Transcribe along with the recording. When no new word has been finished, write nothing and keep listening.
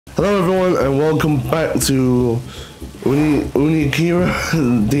Hello everyone and welcome back to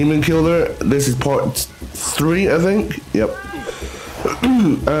Onikira Demon Killer. This is part 3, I think. Yep.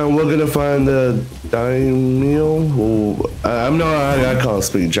 And we're gonna find the daimyo. I can't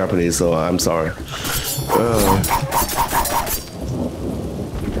speak Japanese, so I'm sorry.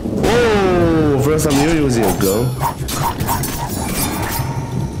 Whoa! First time you're using a gun.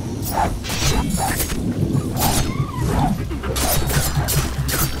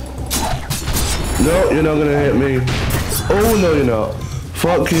 No, you're not gonna hit me. Oh no, you're not.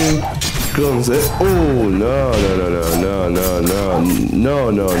 Fucking guns. Oh no, no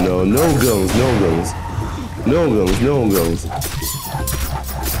guns, no guns.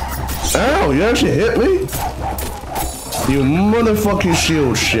 Ow, you actually hit me? You motherfucking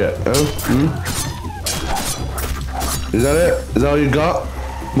shield shit, huh? Is that it? Is that all you got,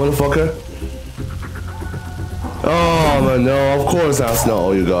 motherfucker? Oh man, no, of course that's not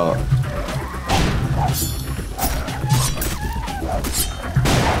all you got.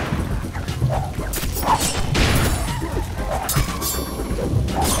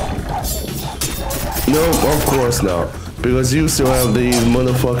 No, of course not. Because you still have these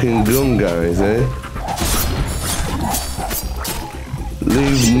motherfucking gun guys, eh?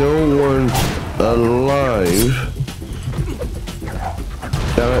 Leave no one alive.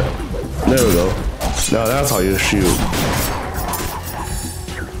 Damn it. There we go. Now that's how you shoot.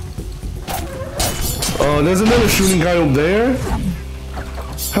 Oh, there's another shooting guy up there?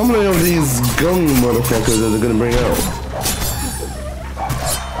 How many of these gun motherfuckers are they gonna bring out?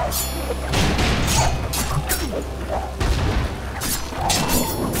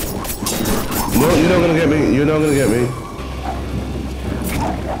 No, you're not gonna get me. You're not gonna get me.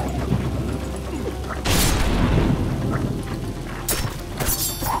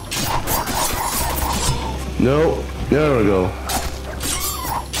 No, there we go.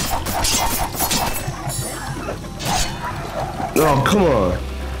 Oh, come on.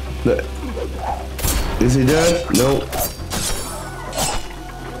 Is he dead? Nope.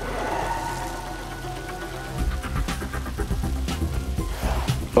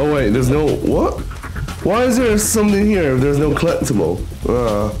 Oh wait, there's no, what? Why is there something here if there's no collectible?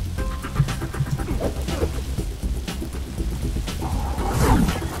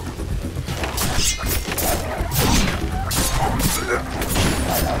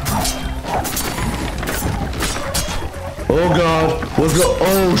 Oh god, what's go?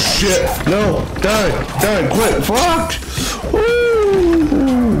 Oh shit, no, die, quick, fuck!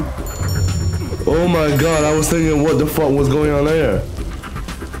 Woo. Oh my god, I was thinking what the fuck was going on there.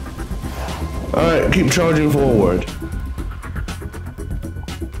 Alright, keep charging forward.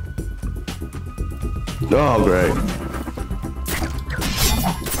 Oh, great.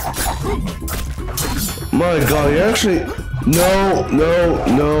 My god, you actually... No.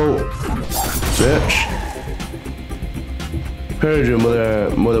 Bitch. Heard your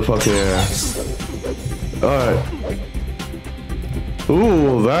motherfucking ass. Alright.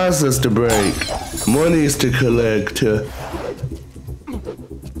 Ooh, vases to break. Monies to collect.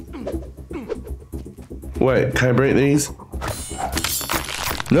 Wait, can I break these?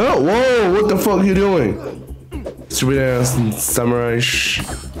 No, whoa, what the fuck are you doing? Stupid ass samurai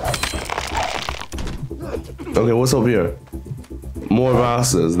Okay, what's up here? More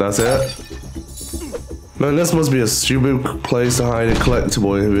vases, that's it? Man, this must be a stupid place to hide a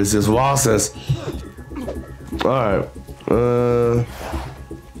collectible if it's just vases. Alright,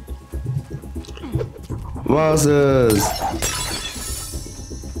 vases.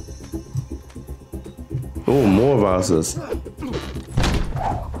 Oh, more vases.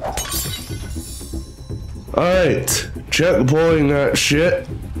 Alright, checkpointing that shit.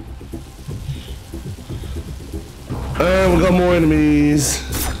 And we got more enemies.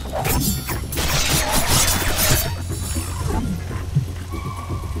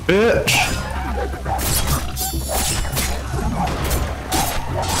 Bitch.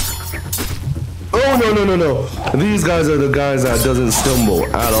 Oh, no. These guys are the guys that doesn't stumble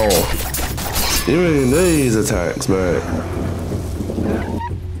at all. Even these attacks, man.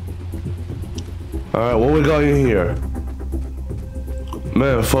 Alright, what we got in here?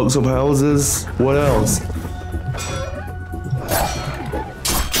 Man, fuck some houses. What else?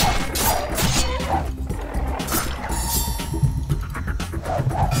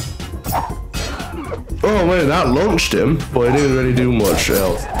 Oh man, that launched him, but it didn't really do much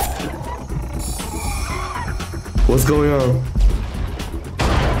else. What's going on?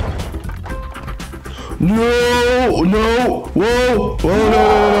 No! Whoa!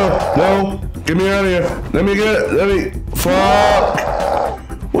 No! Get me out of here! Let me Fuck!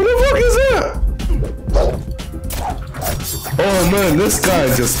 What the fuck is that? Oh man, this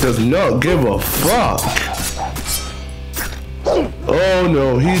guy just does not give a fuck. Oh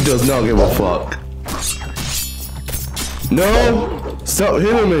no, he does not give a fuck. No! Stop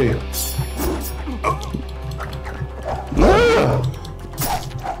hitting me! Ah!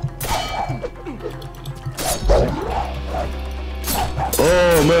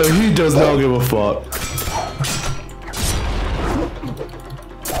 Oh man, he does not give a fuck.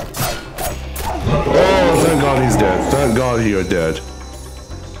 Oh, thank God he's dead. Thank God you're dead.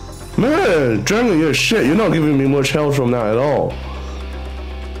 Man, Dragon, you're shit. You're not giving me much health from that at all.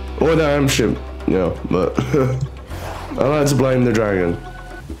 Or that I'm shit, you know, but I like to blame the dragon.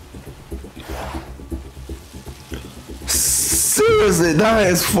 Seriously, that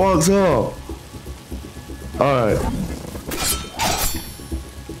is fucked up. Alright.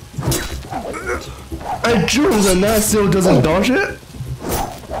 I jump and that still doesn't dodge it?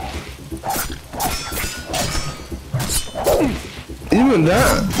 Even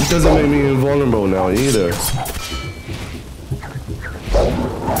that doesn't make me invulnerable now either.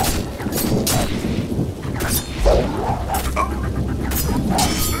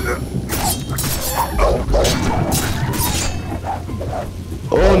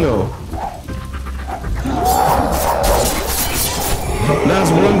 Oh no. That's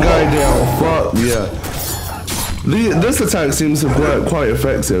one guy down. Fuck yeah. This attack seems to be quite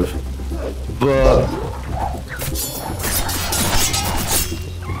effective. But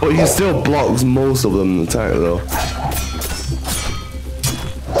he still blocks most of them in attack though.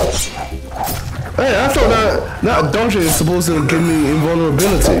 Hey, I thought that dodging is supposed to give me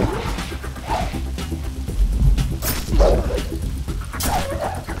invulnerability.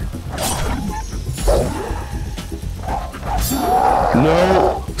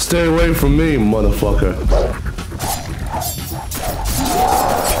 No, stay away from me, motherfucker.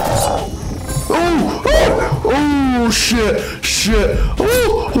 Oh, oh, oh, shit, shit.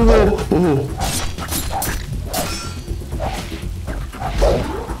 Oh, oh, oh.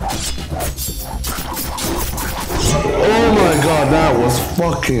 Oh my God, that was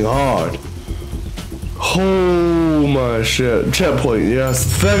fucking hard. Oh my shit. Checkpoint, yes,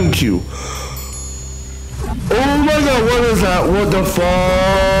 thank you. Oh my God, what is that? What the fuck?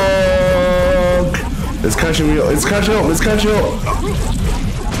 It's catching me up, it's catching up, it's catching up.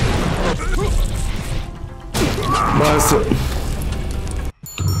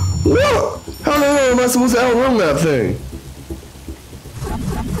 What? How the hell am I supposed to outrun that thing?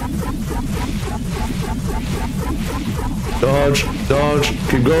 Dodge, dodge,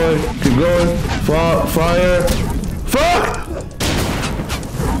 keep going, fire, fuck!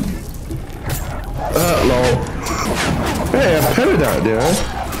 Lol. Hey, I petted that, did I?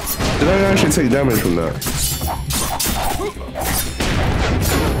 Did I actually take damage from that?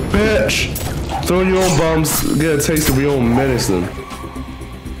 Bitch! Throw your own bombs, get a taste of your own medicine.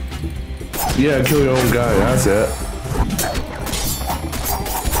 Yeah, kill your own guy, that's it.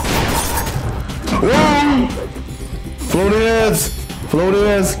 Whoa! Floating heads! Floating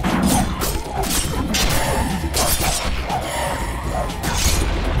heads!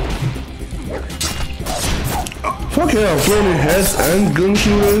 Fuck yeah, floating heads and gun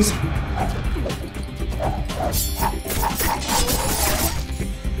shooters.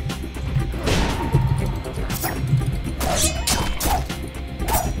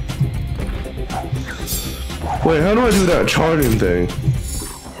 Wait, how do I do that charging thing?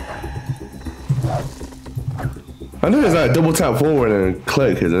 I think it's like double tap forward and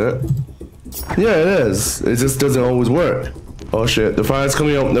click, isn't it? Yeah, it is. It just doesn't always work. Oh shit, the fire's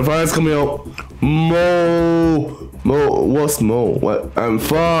coming up, the fire's coming up. What's Mo? What?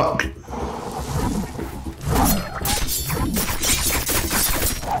 Fuck.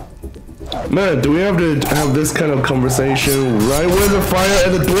 Man, do we have to have this kind of conversation right where the fire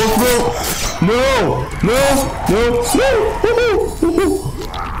at the door throat? No! No! No! No!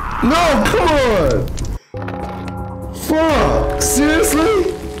 No! Come on! Fuck!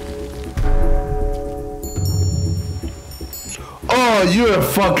 Seriously? Oh, you're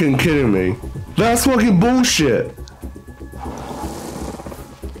fucking kidding me. That's fucking bullshit.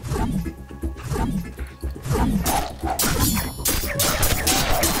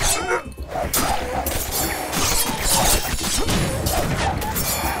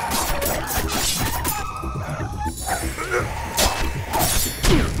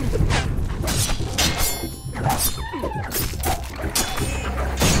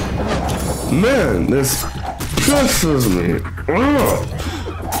 Man, this pisses me. Ugh.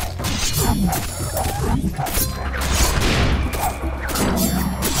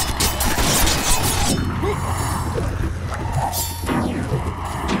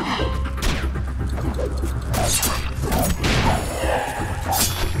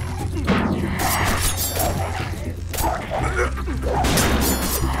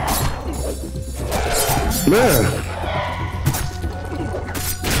 Man.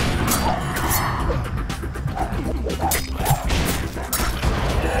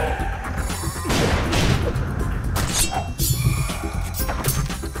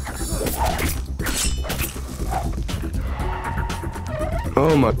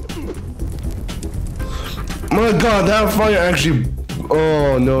 Oh my god, that fire actually.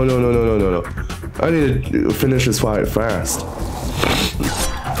 Oh no. I need to finish this fight fast.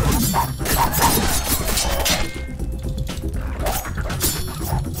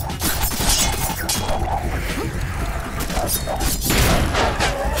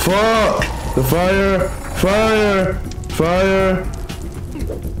 Fuck! The fire!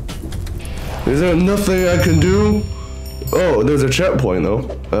 Is there nothing I can do? Oh, there's a checkpoint though,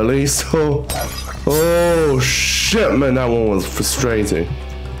 at least. Oh shit, man, that one was frustrating.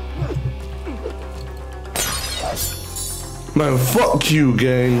 Man, fuck you,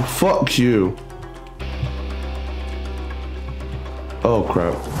 gang. Fuck you. Oh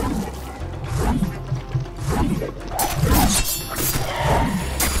crap.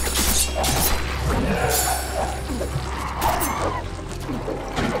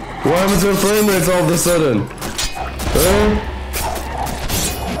 What happens to the frame rates all of a sudden?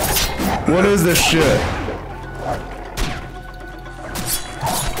 What is this shit?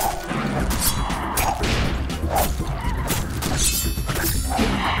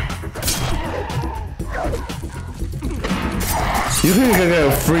 You think you can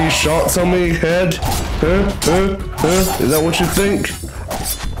get free shots on me, head? Huh? Is that what you think?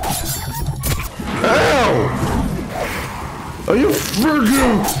 Ow! Are you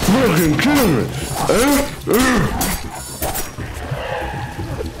freaking kidding me?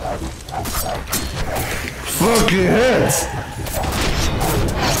 Fucking heads!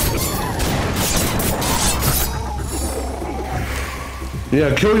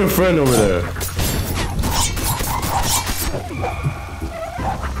 Yeah, kill your friend over there.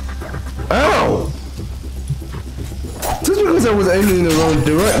 Ow! Just because I was aiming in the wrong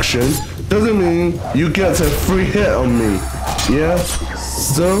direction doesn't mean you get a free hit on me. Yeah?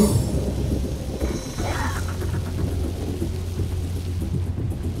 So?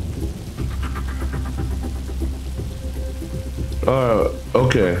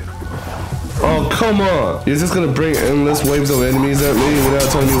 Okay. Oh, come on! You're just gonna bring endless waves of enemies at me without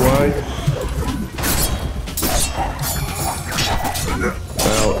telling me why?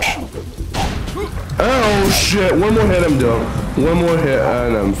 Ouch. Oh shit! One more hit, I'm done. One more hit,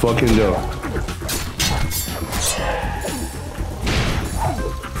 and I'm fucking done.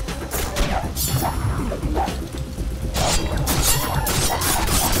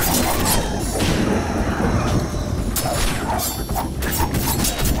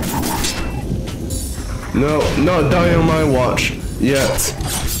 No, not die on my watch yet.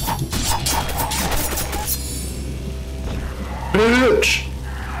 Bitch!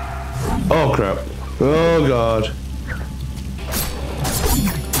 Oh crap. Oh god.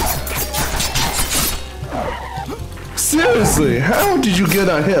 Seriously, how did you get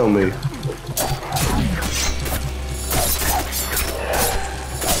that hit on me?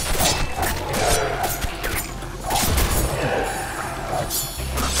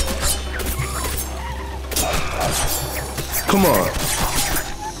 Come on.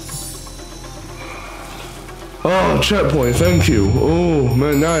 Oh, checkpoint, thank you. Oh,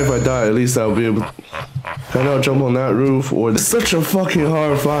 man, now if I die, at least I'll be able to... Can I jump on that roof? Or it's such a fucking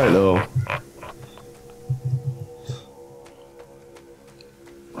hard fight, though.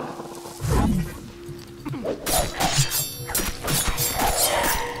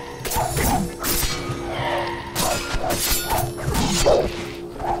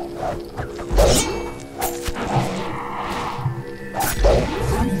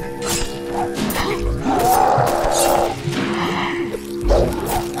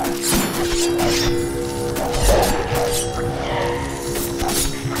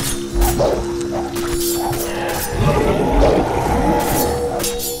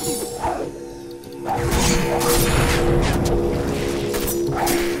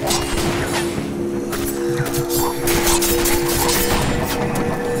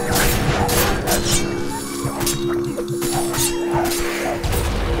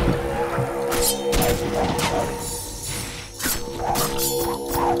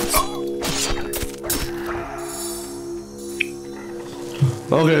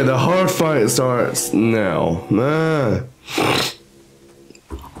 Okay, the hard fight starts now. Man.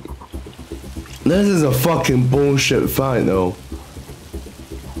 This is a fucking bullshit fight though.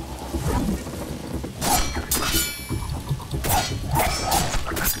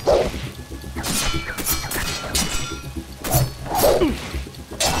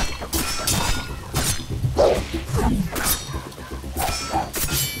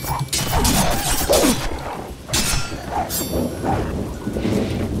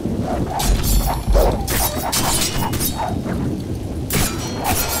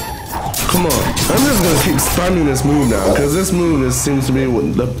 I'm just gonna keep spamming this move now, because this move seems to be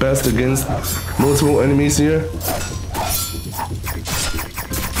the best against multiple enemies here.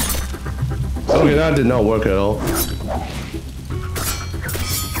 Okay, that did not work at all.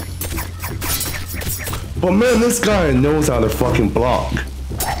 But man, this guy knows how to fucking block.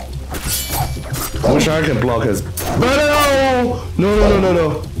 Wish I could block his. No!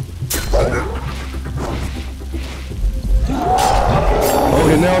 No.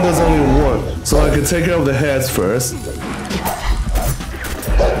 Okay, now there's only one, so I can take care of the heads first.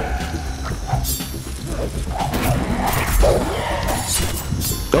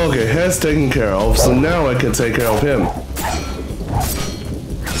 Okay, head's taken care of, so now I can take care of him.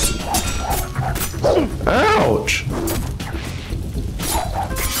 Ouch!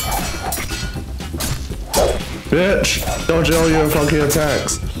 Bitch, dodge all your fucking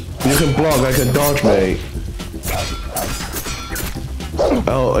attacks. You can block, I can dodge, mate.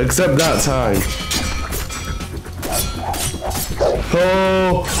 Oh, except that time.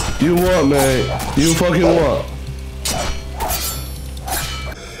 Oh, you what, mate? You fucking what?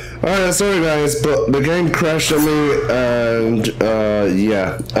 Alright, sorry guys, but the game crashed on me, and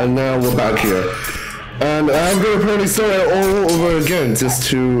yeah, and now we're back here. And I'm gonna probably start it all over again just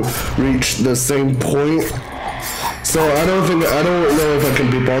to reach the same point. So I don't know if I can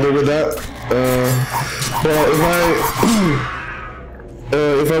be bothered with that. But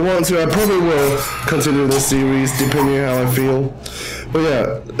if I want to, I probably will continue this series depending on how I feel. But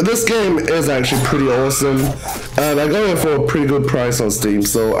yeah, this game is actually pretty awesome, and I got it for a pretty good price on Steam,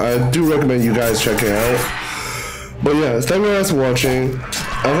 so I do recommend you guys check it out. But yeah, thank you guys for watching.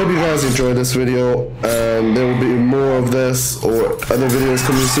 I hope you guys enjoyed this video, and there will be more of this or other videos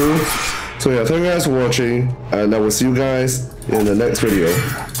coming soon. So yeah, thank you guys for watching, and I will see you guys in the next video.